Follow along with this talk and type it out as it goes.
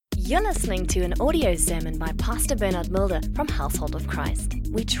You're listening to an audio sermon by Pastor Bernard Mulder from Household of Christ.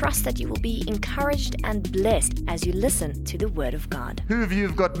 We trust that you will be encouraged and blessed as you listen to the Word of God. Who of you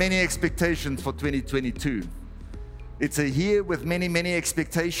have got many expectations for 2022? It's a year with many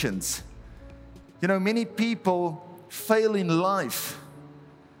expectations. You know, many people fail in life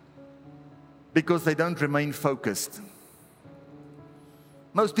because they don't remain focused.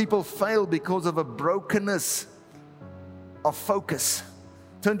 Most people fail because of a brokenness of focus.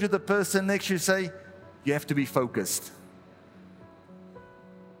 Turn to the person next to you and say, you have to be focused.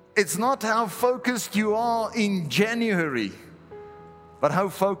 It's not how focused you are in January, but how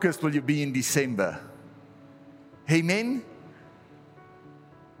focused will you be in December. Amen?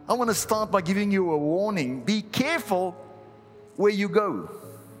 I want to start by giving you a warning. Be careful where you go.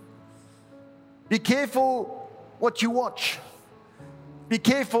 Be careful what you watch. Be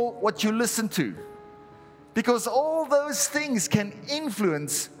careful what you listen to. Because all those things can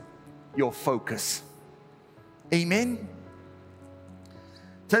influence your focus. Amen?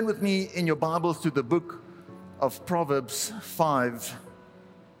 Turn with me in your Bibles to the book of Proverbs 5,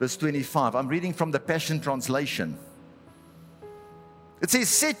 verse 25. I'm reading from the Passion Translation. It says,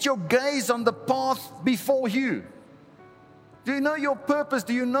 set your gaze on the path before you. Do you know your purpose?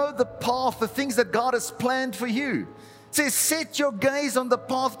 Do you know the path, the things that God has planned for you? It says, set your gaze on the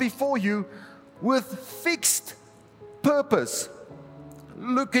path before you with fixed purpose,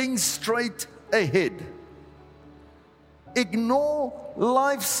 looking straight ahead. Ignore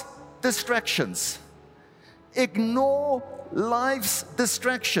life's distractions. Ignore life's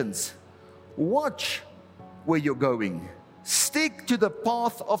distractions. Watch where you're going. Stick to the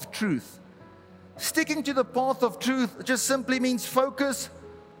path of truth. Sticking to the path of truth just simply means focus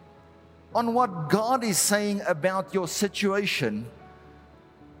on what God is saying about your situation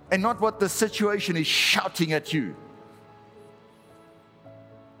and not what the situation is shouting at you.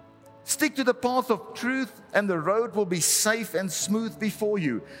 Stick to the path of truth and the road will be safe and smooth before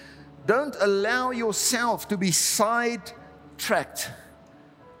you. Don't allow yourself to be sidetracked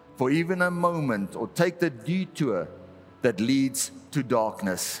for even a moment or take the detour that leads to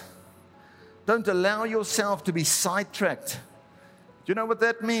darkness. Don't allow yourself to be sidetracked. Do you know what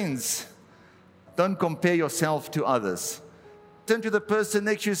that means? Don't compare yourself to others. Turn to the person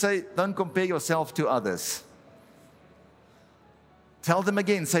next to you and say, don't compare yourself to others. Tell them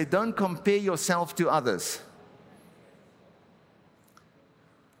again, say, don't compare yourself to others.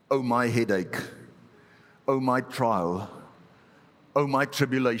 Oh, my headache. Oh, my trial. Oh, my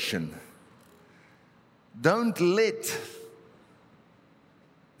tribulation. Don't let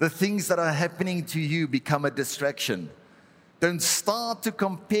the things that are happening to you become a distraction. Don't start to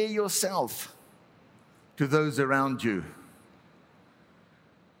compare yourself to those around you.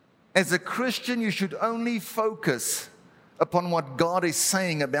 As a Christian, you should only focus upon what God is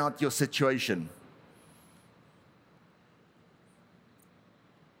saying about your situation.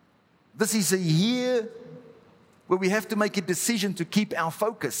 This is a year where we have to make a decision to keep our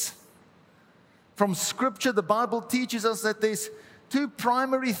focus. From Scripture, the Bible teaches us that there's two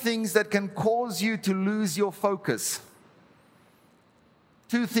primary things that can cause you to lose your focus.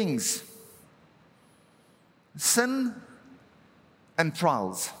 Two things: sin and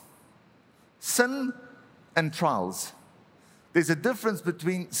trials. Sin and trials. There's a difference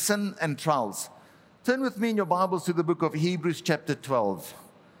between sin and trials. Turn with me in your Bibles to the book of Hebrews chapter 12.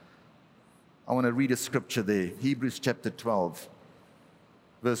 I want to read a scripture there. Hebrews chapter 12,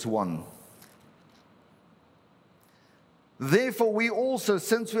 verse 1. Therefore we also,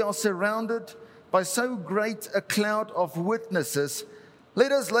 since we are surrounded by so great a cloud of witnesses,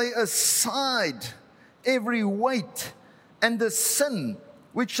 let us lay aside every weight and the sin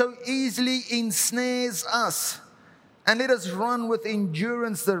which so easily ensnares us, and let us run with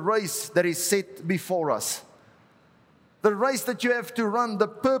endurance the race that is set before us. The race that you have to run, the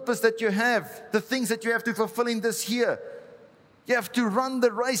purpose that you have, the things that you have to fulfill in this year. You have to run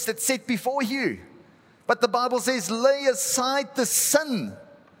the race that's set before you. But the Bible says, lay aside the sin,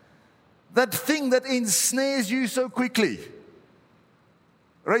 that thing that ensnares you so quickly.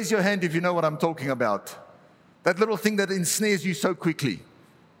 Raise your hand if you know what I'm talking about. That little thing that ensnares you so quickly.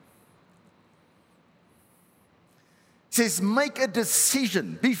 It says, make a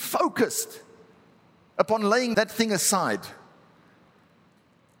decision, be focused upon laying that thing aside.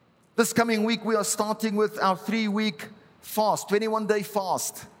 This coming week, we are starting with our 3-week fast, 21-day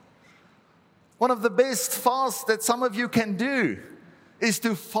fast. One of the best fasts that some of you can do is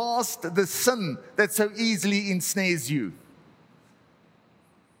to fast the sin that so easily ensnares you.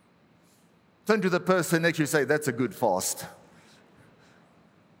 Turn to the person next to you and say, that's a good fast.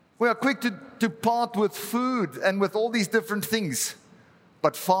 We are quick to part with food and with all these different things.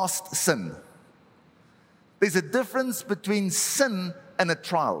 but fast sin. There's a difference between sin and a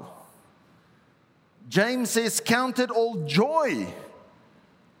trial. James says, count it all joy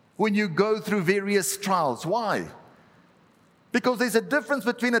when you go through various trials. Why? Because there's a difference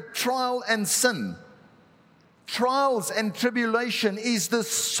between a trial and sin. Trials and tribulation is the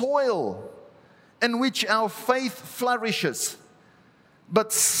soil in which our faith flourishes.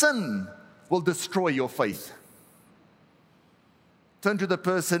 But sin will destroy your faith. Turn to the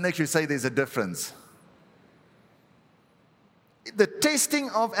person next to you, say there's a difference. The testing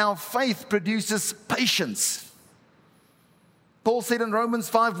of our faith produces patience. Paul said in Romans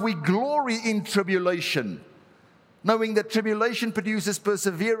 5, we glory in tribulation, knowing that tribulation produces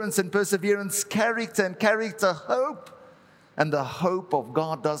perseverance, and perseverance character, and character hope. And the hope of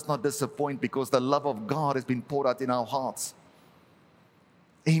God does not disappoint, because the love of God has been poured out in our hearts.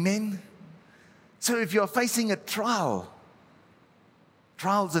 Amen? So if you're facing a trial,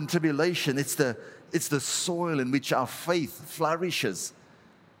 trials and tribulation, it's the soil in which our faith flourishes.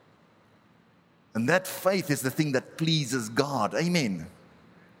 And that faith is the thing that pleases God. Amen.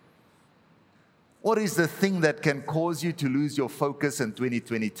 What is the thing that can cause you to lose your focus in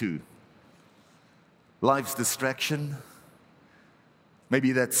 2022? Life's distraction.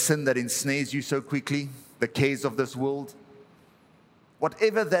 Maybe that sin that ensnares you so quickly, the cares of this world.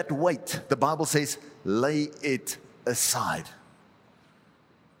 Whatever that weight, the Bible says, lay it aside.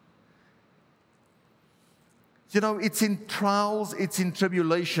 You know, it's in trials, it's in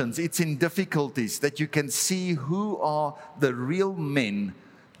tribulations, it's in difficulties that you can see who are the real men,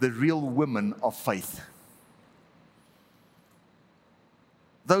 the real women of faith.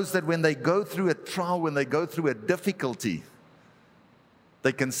 Those that when they go through a trial, when they go through a difficulty,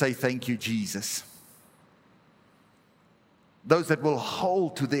 they can say, thank you, Jesus. Those that will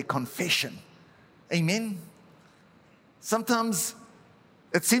hold to their confession. Amen. Sometimes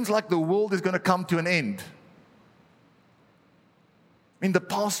it seems like the world is going to come to an end. In the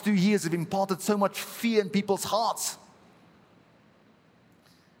past 2 years, have imparted so much fear in people's hearts.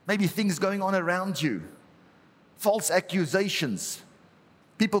 Maybe things going on around you, false accusations,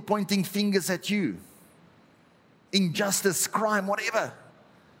 people pointing fingers at you, injustice, crime, whatever.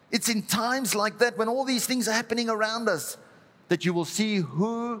 It's in times like that, when all these things are happening around us, that you will see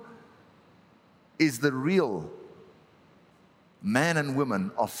who is the real man and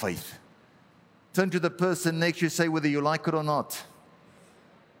woman of faith. Turn to the person next to you, say, whether you like it or not,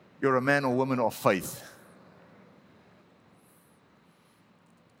 you're a man or woman of faith.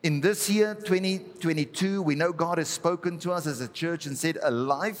 In this year, 2022, we know God has spoken to us as a church and said, a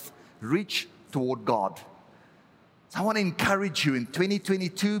life rich toward God. So I want to encourage you in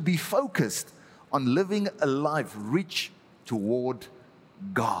 2022, be focused on living a life rich toward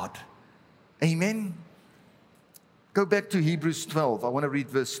God. Amen. Go back to Hebrews 12. I want to read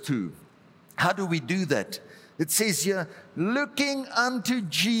verse 2. How do we do that? It says here, looking unto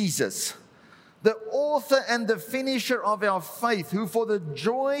Jesus, the author and the finisher of our faith, who for the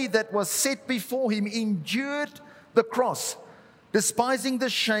joy that was set before him endured the cross, despising the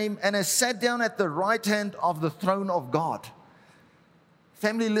shame, and has sat down at the right hand of the throne of God.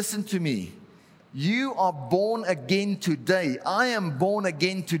 Family, listen to me. You are born again today. I am born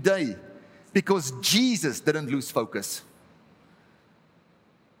again today because Jesus didn't lose focus.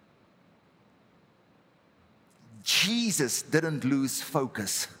 Jesus didn't lose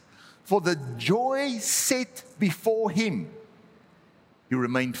focus. For the joy set before him, he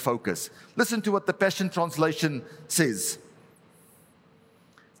remained focused. Listen to what the Passion Translation says.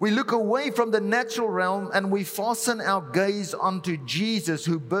 We look away from the natural realm and we fasten our gaze onto Jesus,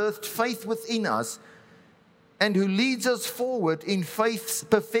 who birthed faith within us and who leads us forward in faith's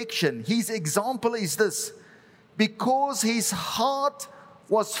perfection. His example is this: because his heart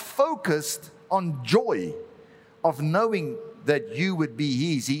was focused on joy of knowing that you would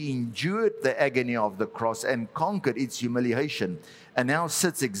be his, he endured the agony of the cross and conquered its humiliation, and now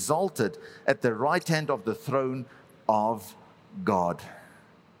sits exalted at the right hand of the throne of God.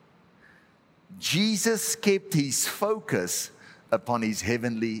 Jesus kept his focus upon his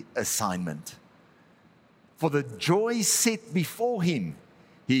heavenly assignment. For the joy set before him,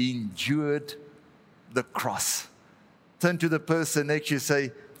 he endured the cross. Turn to the person next to you,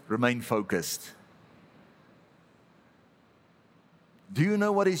 say, remain focused. Do you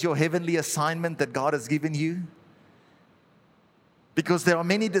know what is your heavenly assignment that God has given you? Because there are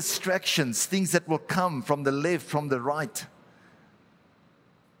many distractions, things that will come from the left, from the right.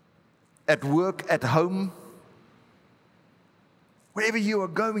 At work, at home, wherever you are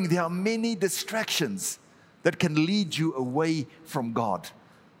going, there are many distractions that can lead you away from God.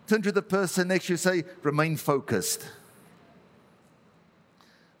 Turn to the person next to you, say, remain focused.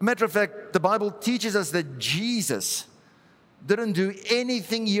 a matter of fact, the Bible teaches us that Jesus didn't do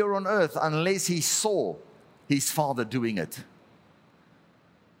anything here on earth unless he saw his Father doing it.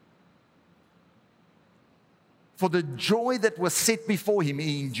 For the joy that was set before him,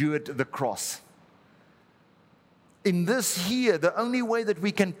 he endured the cross. In this here, the only way that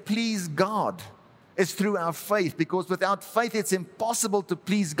we can please God is through our faith, because without faith it's impossible to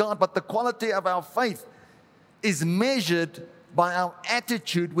please God. But the quality of our faith is measured by our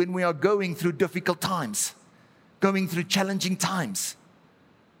attitude when we are going through difficult times, going through challenging times.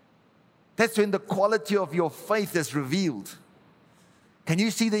 That's when the quality of your faith is revealed. Can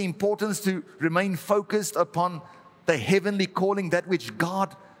you see the importance to remain focused upon the heavenly calling, that which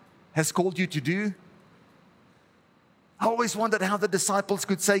God has called you to do? I always wondered how the disciples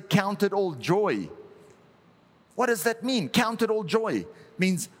could say, "Count it all joy." What does that mean? Count it all joy. It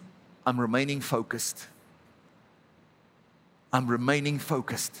means I'm remaining focused. I'm remaining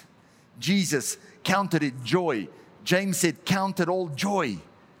focused. Jesus counted it joy. James said, "Count it all joy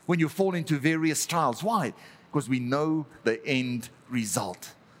when you fall into various trials." Why? Because we know the end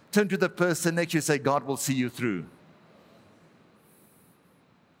result. Turn to the person next to you and say, "God will see you through."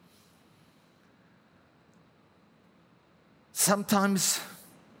 Sometimes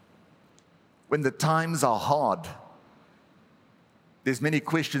when the times are hard, there's many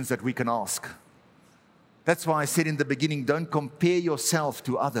questions that we can ask. That's why I said in the beginning, don't compare yourself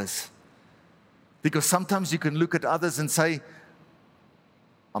to others. Because sometimes you can look at others and say,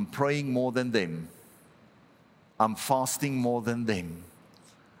 I'm praying more than them. I'm fasting more than them.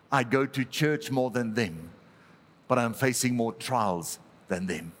 I go to church more than them. But I'm facing more trials than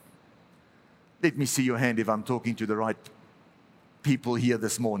them. Let me see your hand if I'm talking to the right people here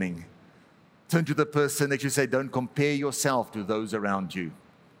this morning. Turn to the person that you say, don't compare yourself to those around you.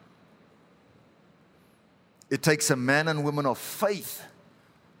 It takes a man and woman of faith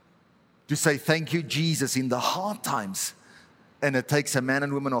to say, thank you, Jesus, in the hard times. And it takes a man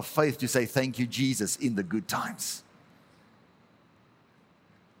and woman of faith to say, thank you, Jesus, in the good times.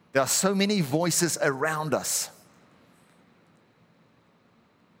 There are so many voices around us.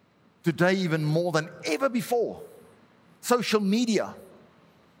 Today, even more than ever before. Social media.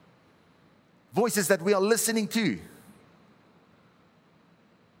 Voices that we are listening to.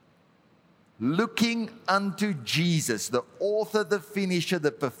 Looking unto Jesus, the author, the finisher,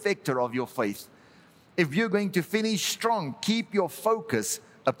 the perfecter of your faith. If you're going to finish strong, keep your focus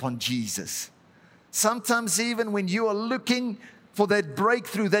upon Jesus. Sometimes even when you are looking for that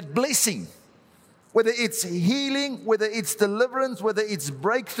breakthrough, that blessing, whether it's healing, whether it's deliverance, whether it's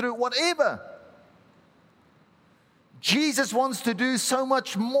breakthrough, whatever, Jesus wants to do so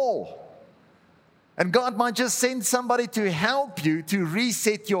much more. And God might just send somebody to help you to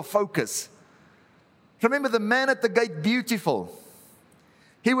reset your focus. Remember the man at the gate, beautiful.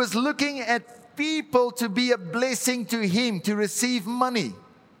 He was looking at people to be a blessing to him, to receive money.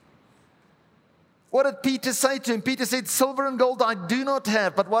 What did Peter say to him? Peter said, silver and gold I do not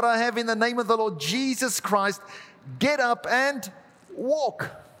have, but what I have in the name of the Lord Jesus Christ, get up and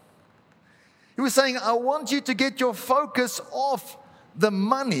walk. He was saying, I want you to get your focus off the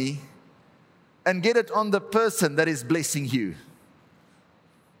money and get it on the person that is blessing you.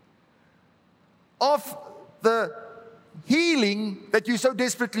 Off the healing that you so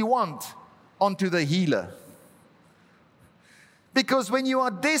desperately want onto the healer. Because when you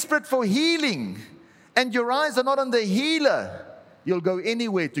are desperate for healing and your eyes are not on the healer, you'll go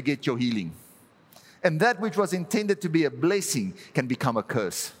anywhere to get your healing. And that which was intended to be a blessing can become a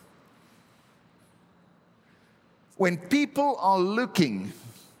curse. When people are looking,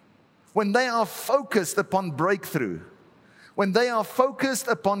 when they are focused upon breakthrough, when they are focused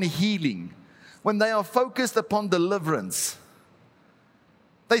upon healing, when they are focused upon deliverance,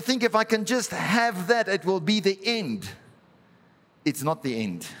 they think if I can just have that, it will be the end. It's not the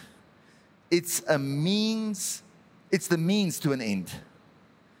end. It's a means, it's the means to an end.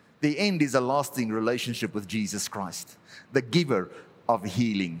 The end is a lasting relationship with Jesus Christ, the giver of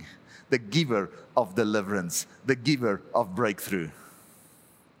healing, the giver of deliverance, the giver of breakthrough.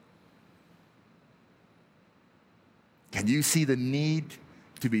 Can you see the need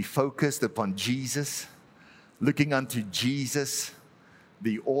to be focused upon Jesus, looking unto Jesus,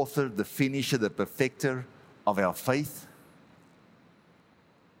 the author, the finisher, the perfecter of our faith?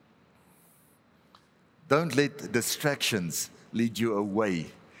 Don't let distractions lead you away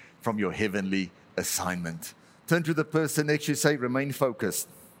from your heavenly assignment. Turn to the person next to you, say, remain focused.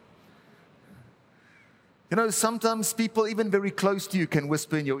 You know, sometimes people, even very close to you, can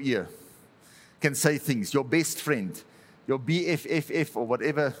whisper in your ear, can say things. Your best friend, your BFFF, or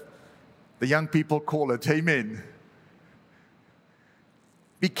whatever the young people call it, amen,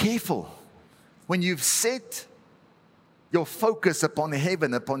 Be careful. When you've set your focus upon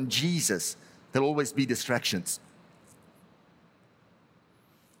heaven, upon Jesus, there'll always be distractions.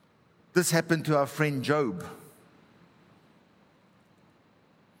 This happened to our friend Job.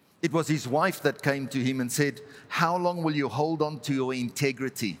 It was his wife that came to him and said, "How long will you hold on to your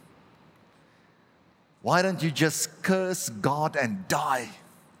integrity? Why don't you just curse God and die?"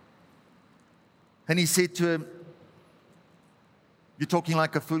 And he said to her, "You're talking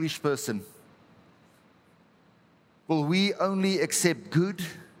like a foolish person. Will we only accept good?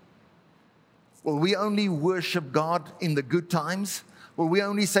 Will we only worship God in the good times? Will we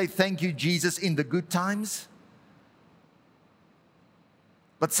only say thank you, Jesus, in the good times?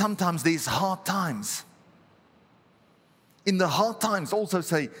 But sometimes there's hard times. In the hard times, also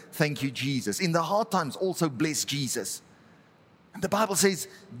say thank you, Jesus. In the hard times, also bless Jesus." And the Bible says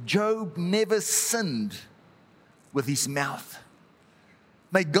Job never sinned with his mouth.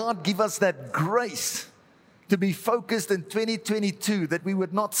 May God give us that grace to be focused in 2022, that we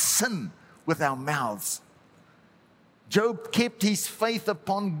would not sin with our mouths. Job kept his faith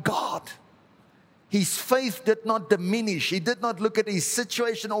upon God. His faith did not diminish. He did not look at his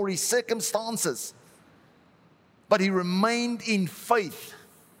situation or his circumstances, but he remained in faith,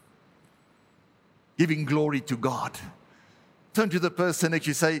 giving glory to God. Turn to the person next to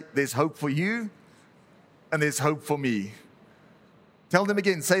you, say, "There's hope for you and there's hope for me." Tell them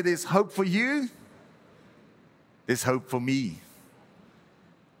again, say, "There's hope for you, there's hope for me."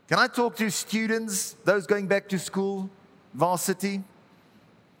 Can I talk to students, those going back to school, varsity?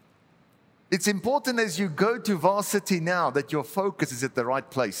 It's important as you go to varsity now that your focus is at the right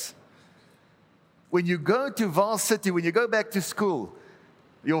place. When you go to varsity, when you go back to school,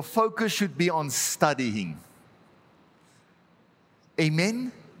 your focus should be on studying.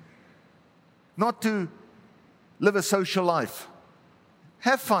 Amen? Not to live a social life.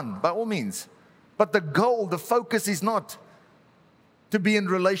 Have fun, by all means. But the goal, the focus is not to be in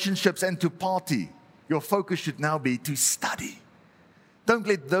relationships and to party. Your focus should now be to study. Don't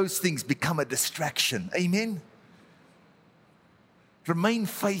let those things become a distraction. Amen? Remain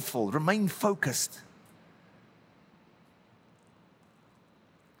faithful. Remain focused.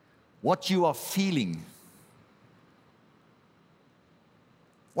 What you are feeling,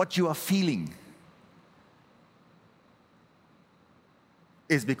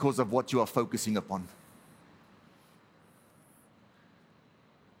 is because of what you are focusing upon.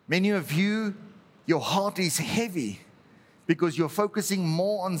 Many of you, your heart is heavy because you're focusing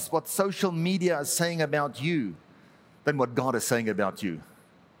more on what social media is saying about you than what God is saying about you.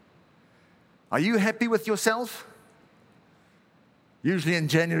 Are you happy with yourself? Usually in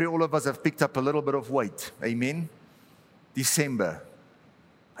January, all of us have picked up a little bit of weight. Amen? December.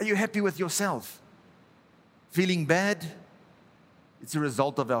 Are you happy with yourself? Feeling bad? It's a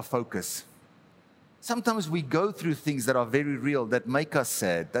result of our focus. Sometimes we go through things that are very real, that make us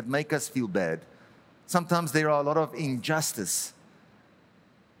sad, that make us feel bad. Sometimes there are a lot of injustice.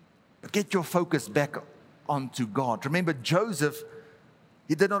 But get your focus back onto God. Remember, Joseph,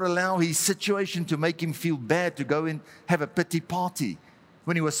 he did not allow his situation to make him feel bad to go and have a pity party.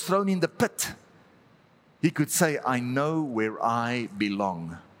 When he was thrown in the pit, he could say, "I know where I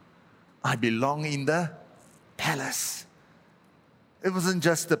belong. I belong in the palace." It wasn't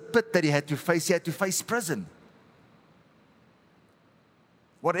just the pit that he had to face prison.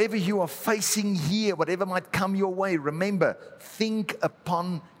 Whatever you are facing here, whatever might come your way, remember, think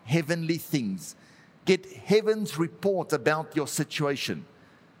upon heavenly things. Get heaven's report about your situation.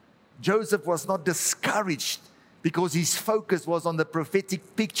 Joseph was not discouraged because his focus was on the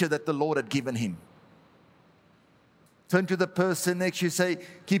prophetic picture that the Lord had given him. Turn to the person next to you, say,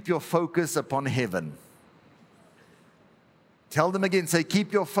 "Keep your focus upon heaven." Tell them again, say,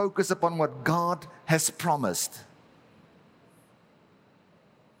 "Keep your focus upon what God has promised."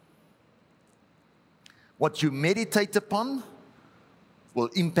 What you meditate upon will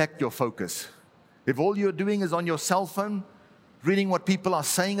impact your focus. If all you're doing is on your cell phone, reading what people are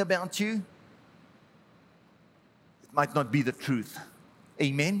saying about you, it might not be the truth.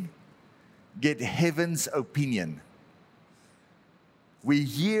 Amen? Get heaven's opinion. We're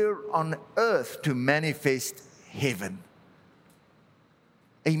here on earth to manifest heaven.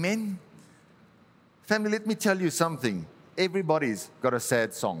 Amen? Family, let me tell you something. Everybody's got a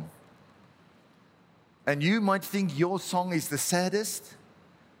sad song. And you might think your song is the saddest,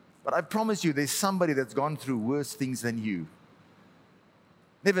 but I promise you there's somebody that's gone through worse things than you.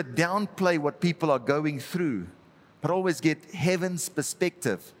 Never downplay what people are going through, but always get heaven's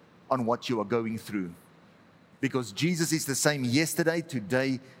perspective on what you are going through. Because Jesus is the same yesterday,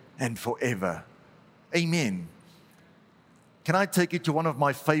 today, and forever. Amen. Can I take you to one of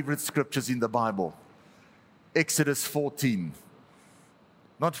my favorite scriptures in the Bible? Exodus 14.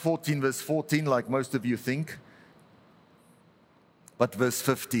 Not 14 verse 14 like most of you think, but verse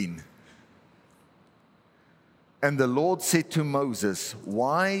 15. And the Lord said to Moses,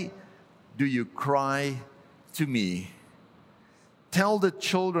 why do you cry to me? Tell the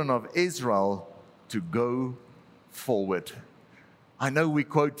children of Israel to go forward. I know we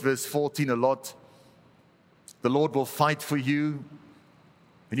quote verse 14 a lot. The Lord will fight for you,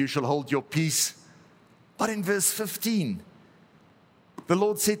 and you shall hold your peace. But in verse 15, the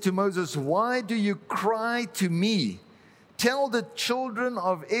Lord said to Moses, why do you cry to me? Tell the children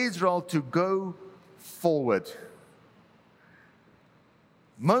of Israel to go forward.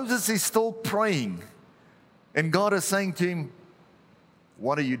 Moses is still praying, and God is saying to him,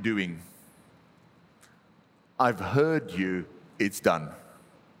 what are you doing? I've heard you, it's done.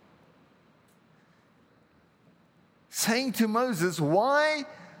 Saying to Moses, why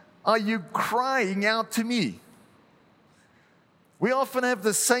are you crying out to me? We often have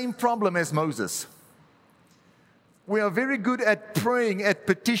the same problem as Moses. We are very good at praying, at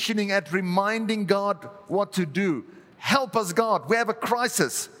petitioning, at reminding God what to do. Help us, God. We have a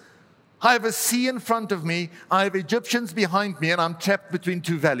crisis. I have a sea in front of me. I have Egyptians behind me, and I'm trapped between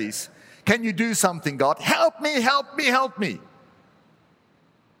two valleys. Can you do something, God? Help me, help me, help me.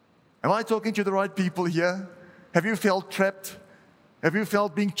 Am I talking to the right people here? Have you felt trapped? Have you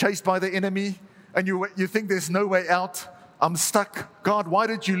felt being chased by the enemy? And you think there's no way out? I'm stuck. God, why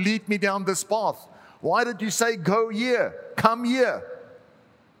did you lead me down this path? Why did you say, go here, come here?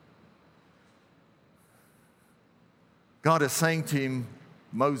 God is saying to him,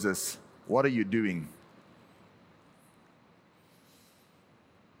 Moses, what are you doing?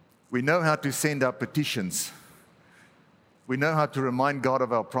 We know how to send our petitions. We know how to remind God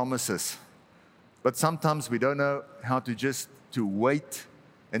of our promises. But sometimes we don't know how to wait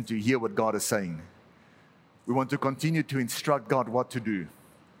and to hear what God is saying. We want to continue to instruct God what to do.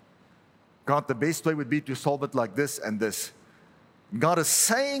 God, the best way would be to solve it like this and this. God is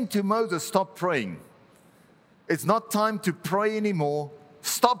saying to Moses, stop praying. It's not time to pray anymore.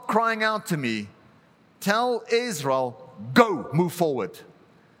 Stop crying out to me. Tell Israel, go, move forward.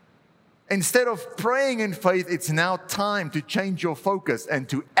 Instead of praying in faith, it's now time to change your focus and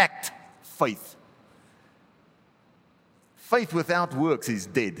to act faith. Faith without works is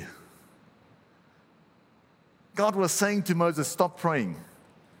dead. God was saying to Moses, stop praying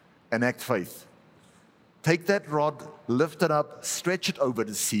and act faith. Take that rod, lift it up, stretch it over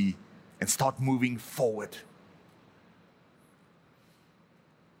the sea, and start moving forward.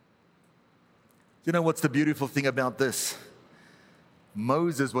 You know what's the beautiful thing about this?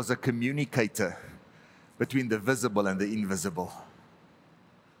 Moses was a communicator between the visible and the invisible.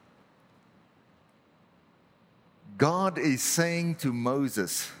 God is saying to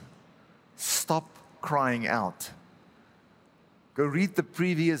Moses, stop crying out. Go read the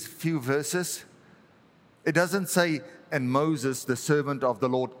previous few verses. It doesn't say, and Moses, the servant of the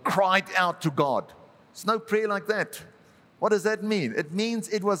Lord, cried out to God. There's no prayer like that. What does that mean? It means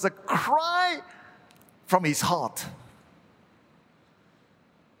it was a cry from his heart.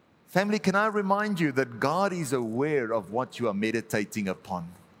 Family, can I remind you that God is aware of what you are meditating upon?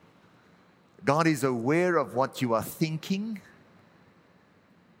 God is aware of what you are thinking,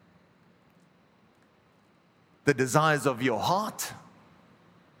 the desires of your heart.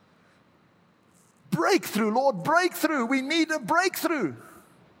 Breakthrough, Lord, breakthrough. We need a breakthrough.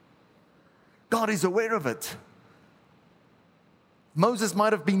 God is aware of it. Moses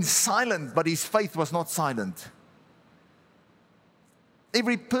might have been silent, but his faith was not silent.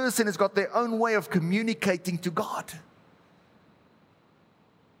 Every person has got their own way of communicating to God.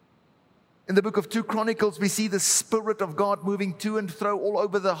 In the book of 2 Chronicles, we see the Spirit of God moving to and fro all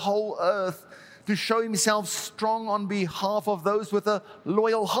over the whole earth to show himself strong on behalf of those with a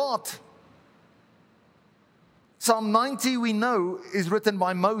loyal heart. Psalm 90, we know, is written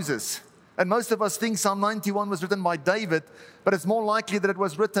by Moses. And most of us think Psalm 91 was written by David, but it's more likely that it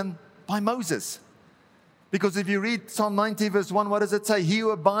was written by Moses. Because if you read Psalm 90 verse 1, what does it say? He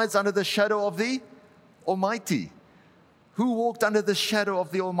who abides under the shadow of the Almighty. Who walked under the shadow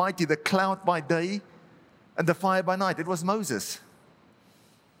of the Almighty, the cloud by day and the fire by night? It was Moses.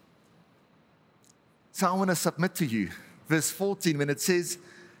 So I want to submit to you, verse 14, when it says,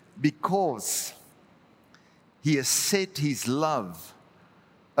 because he has set his love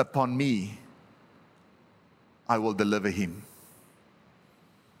upon me, I will deliver him.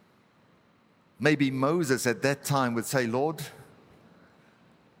 Maybe Moses at that time would say, Lord,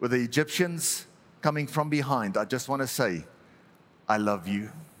 with the Egyptians coming from behind, I just want to say, I love you.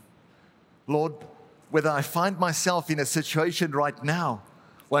 Lord, whether I find myself in a situation right now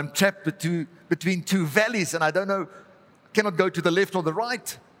where I'm trapped between two valleys and I don't know, cannot go to the left or the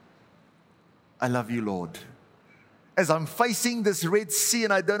right. I love you, Lord. As I'm facing this Red Sea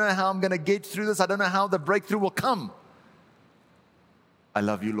and I don't know how I'm going to get through this, I don't know how the breakthrough will come. I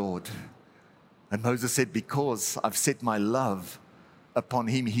love you, Lord. And Moses said, because I've set my love upon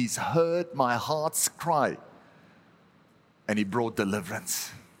him, he's heard my heart's cry and he brought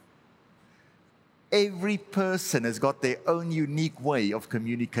deliverance. Every person has got their own unique way of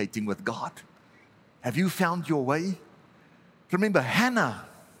communicating with God. Have you found your way? Remember Hannah,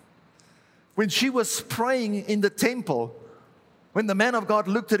 when she was praying in the temple, when the man of God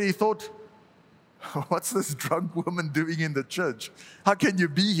looked at her, he thought, what's this drunk woman doing in the church? How can you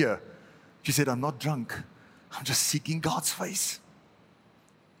be here? She said, I'm not drunk. I'm just seeking God's face.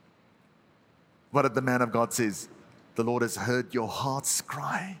 What did the man of God say? The Lord has heard your heart's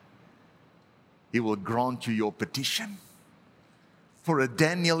cry. He will grant you your petition. For a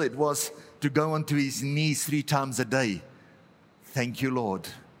Daniel, it was to go onto his knees 3 times a day. Thank you, Lord.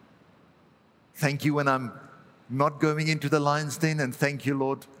 Thank you when I'm not going into the lion's den, and thank you,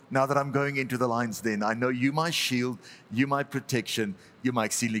 Lord, now that I'm going into the lion's den. I know you my shield, you my protection, you my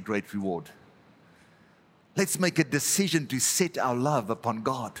exceedingly great reward. Let's make a decision to set our love upon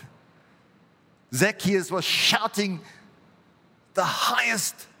God. Zacchaeus was shouting the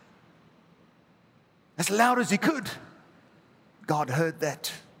highest, as loud as he could. God heard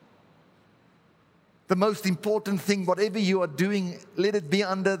that. The most important thing, whatever you are doing, let it be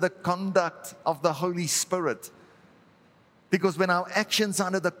under the conduct of the Holy Spirit. Because when our actions are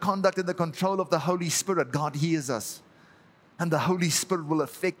under the conduct and the control of the Holy Spirit, God hears us. And the Holy Spirit will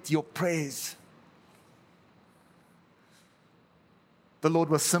affect your prayers. The Lord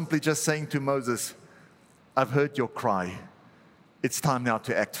was simply just saying to Moses, I've heard your cry. It's time now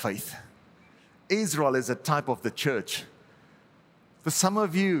to act faith. Israel is a type of the church. For some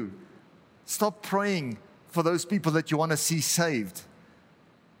of you, stop praying for those people that you want to see saved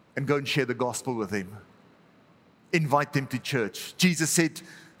and go and share the gospel with them. Invite them to church. Jesus said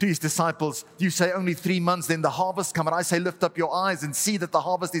to his disciples, you say only 3 months, then the harvest come. And I say, lift up your eyes and see that the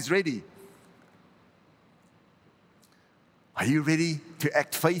harvest is ready. Are you ready to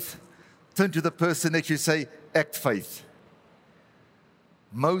act faith? Turn to the person next to you, say, act faith.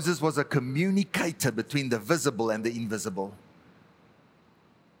 Moses was a communicator between the visible and the invisible.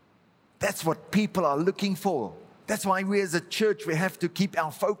 That's what people are looking for. That's why we as a church, we have to keep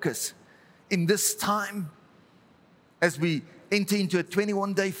our focus. In this time, as we enter into a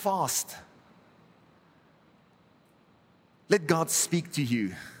 21-day fast, let God speak to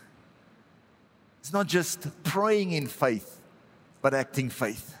you. It's not just praying in faith, but acting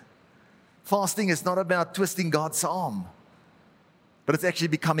faith. Fasting is not about twisting God's arm, but it's actually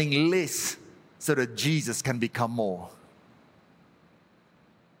becoming less so that Jesus can become more.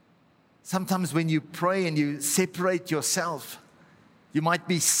 Sometimes when you pray and you separate yourself, you might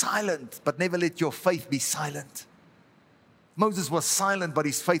be silent, but never let your faith be silent. Moses was silent, but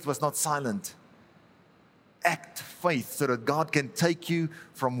his faith was not silent. Act faith so that God can take you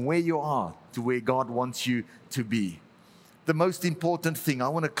from where you are to where God wants you to be. The most important thing, I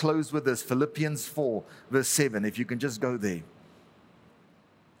want to close with this, Philippians 4, verse 7, if you can just go there.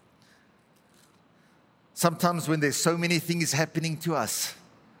 Sometimes when there's so many things happening to us,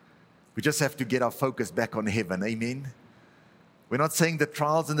 we just have to get our focus back on heaven. Amen. We're not saying the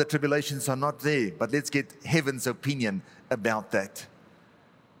trials and the tribulations are not there, but let's get heaven's opinion about that.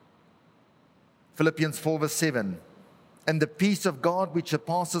 Philippians 4 verse 7. And the peace of God which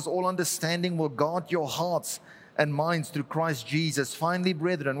surpasses all understanding will guard your hearts and minds through Christ Jesus. Finally,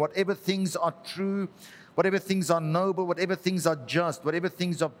 brethren, whatever things are true, whatever things are noble, whatever things are just, whatever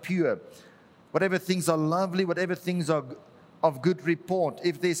things are pure, whatever things are lovely, whatever things are of good report,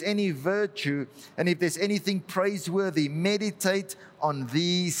 if there's any virtue and if there's anything praiseworthy, meditate on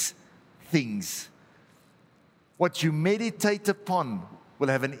these things. What you meditate upon will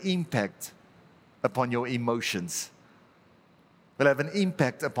have an impact upon your emotions, will have an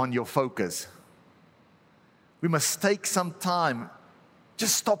impact upon your focus. We must take some time,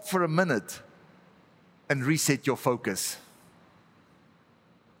 just stop for a minute and reset your focus.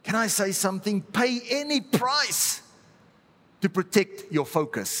 Can I say something? Pay any price to protect your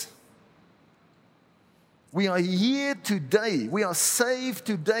focus. We are here today. We are saved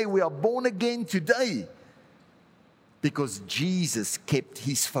today. We are born again today because Jesus kept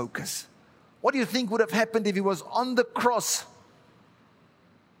his focus. What do you think would have happened if he was on the cross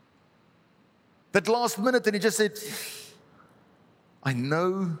that last minute and he just said, I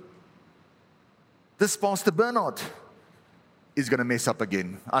know this Pastor Bernard is going to mess up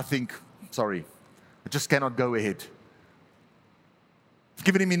again. I think just cannot go ahead. I've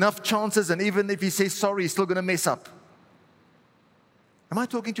given him enough chances, and even if he says sorry, he's still going to mess up. Am I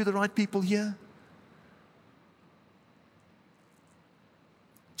talking to the right people here?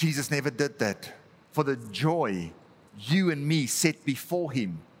 Jesus never did that. For the joy you and me set before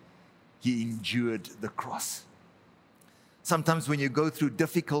him, he endured the cross. Sometimes when you go through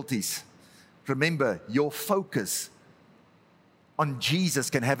difficulties, remember, your focus on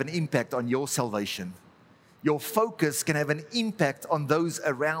Jesus can have an impact on your salvation. Your focus can have an impact on those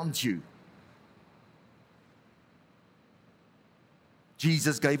around you.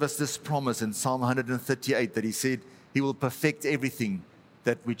 Jesus gave us this promise in Psalm 138 that he said, he will perfect everything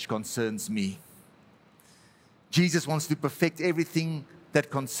that which concerns me. Jesus wants to perfect everything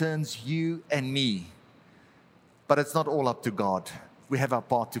that concerns you and me. But it's not all up to God. We have our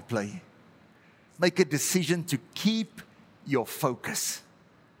part to play. Make a decision to keep your focus.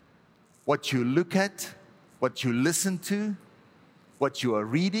 What you look at, what you listen to, what you are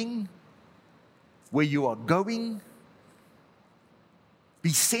reading, where you are going.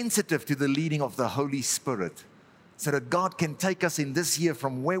 Be sensitive to the leading of the Holy Spirit so that God can take us in this year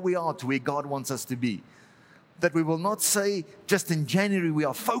from where we are to where God wants us to be. That we will not say just in January we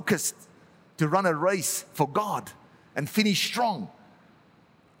are focused to run a race for God and finish strong.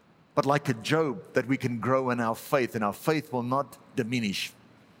 But like a Job, that we can grow in our faith and our faith will not diminish.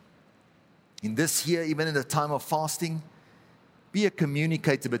 In this year, even in the time of fasting, be a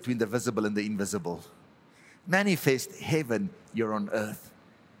communicator between the visible and the invisible. Manifest heaven here on earth.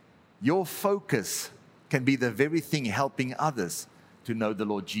 Your focus can be the very thing helping others to know the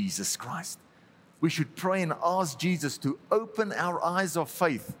Lord Jesus Christ. We should pray and ask Jesus to open our eyes of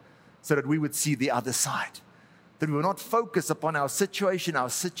faith so that we would see the other side. That we will not focus upon our situation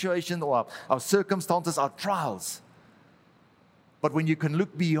or our circumstances, our trials. But when you can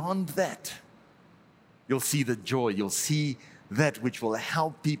look beyond that, you'll see the joy, you'll see that which will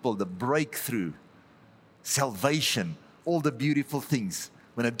help people, the breakthrough, salvation, all the beautiful things.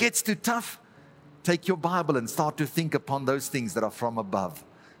 When it gets too tough, take your Bible and start to think upon those things that are from above,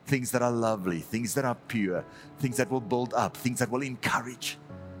 things that are lovely, things that are pure, things that will build up, things that will encourage.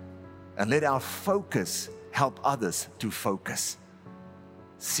 And let our focus help others to focus.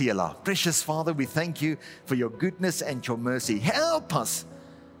 Selah. Precious Father, we thank you for your goodness and your mercy. Help us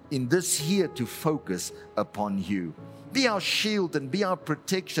in this year to focus upon you. Be our shield and be our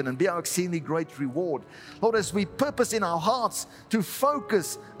protection and be our exceedingly great reward. Lord, as we purpose in our hearts to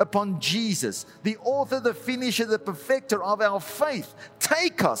focus upon Jesus, the author, the finisher, the perfecter of our faith,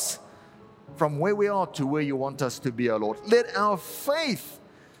 take us from where we are to where you want us to be, O Lord. Let our faith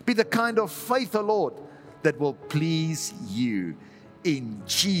be the kind of faith, O Lord, that will please you. In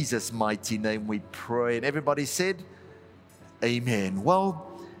Jesus' mighty name we pray. And everybody said, amen. Well,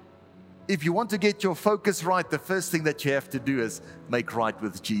 if you want to get your focus right, the first thing that you have to do is make right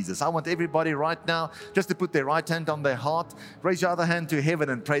with Jesus. I want everybody right now just to put their right hand on their heart. Raise your other hand to heaven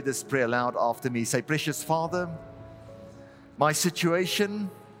and pray this prayer aloud after me. Say, precious Father, my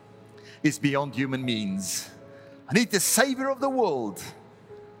situation is beyond human means. I need the Savior of the world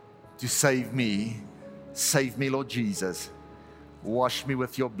to save me. Save me, Lord Jesus. Wash me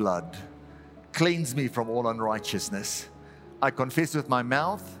with your blood. Cleanse me from all unrighteousness. I confess with my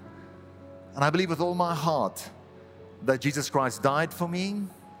mouth and I believe with all my heart that Jesus Christ died for me,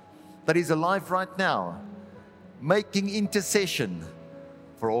 that He's alive right now, making intercession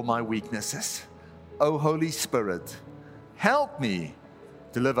for all my weaknesses. Oh, Holy Spirit, help me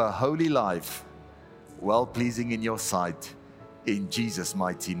to live a holy life, well-pleasing in your sight. In Jesus'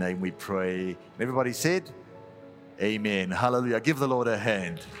 mighty name we pray. Everybody said, amen. Hallelujah. Give the Lord a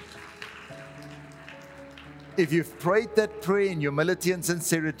hand. If you've prayed that prayer in humility and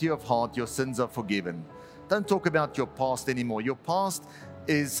sincerity of heart, your sins are forgiven. Don't talk about your past anymore. Your past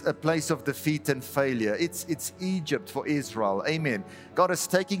is a place of defeat and failure. It's Egypt for Israel. Amen. God is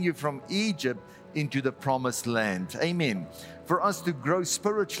taking you from Egypt into the promised land. Amen. For us to grow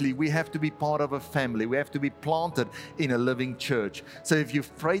spiritually, we have to be part of a family. We have to be planted in a living church. So if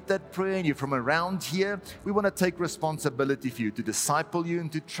you've prayed that prayer and you're from around here, we want to take responsibility for you, to disciple you and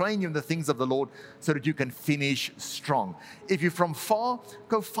to train you in the things of the Lord so that you can finish strong. If you're from far,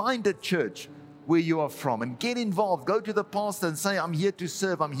 go find a church where you are from and get involved. Go to the pastor and say, I'm here to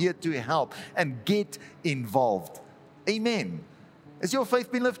serve, I'm here to help, and get involved. Amen. Has your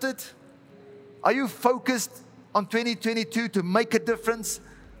faith been lifted? Are you focused on 2022 to make a difference,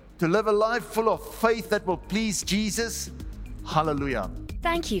 to live a life full of faith that will please Jesus? Hallelujah.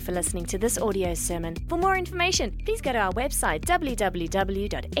 Thank you for listening to this audio sermon. For more information, please go to our website www.hoc.org.za.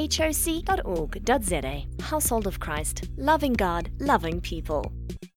 Household of Christ, loving God, loving people.